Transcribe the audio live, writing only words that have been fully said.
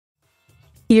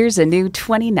Here's a new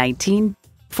 2019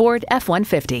 Ford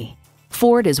F-150.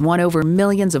 Ford has won over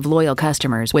millions of loyal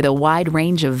customers with a wide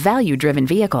range of value-driven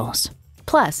vehicles.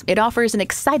 Plus, it offers an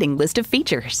exciting list of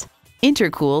features.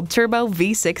 Intercooled turbo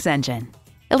V6 engine,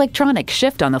 electronic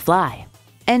shift on the fly,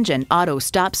 engine auto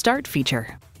stop-start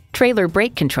feature, trailer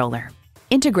brake controller,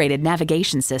 integrated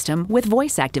navigation system with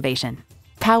voice activation,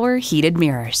 power heated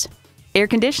mirrors, air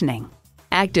conditioning,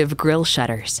 active grille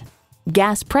shutters,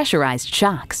 gas pressurized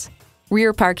shocks,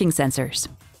 rear parking sensors,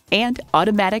 and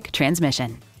automatic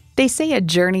transmission. They say a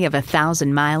journey of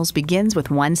 1,000 miles begins with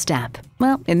one step.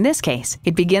 Well, in this case,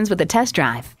 it begins with a test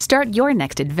drive. Start your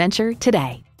next adventure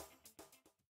today.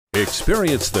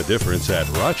 Experience the difference at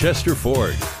Rochester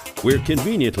Ford. We're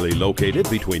conveniently located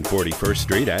between 41st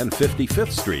Street and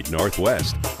 55th Street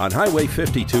Northwest on Highway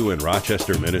 52 in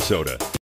Rochester, Minnesota.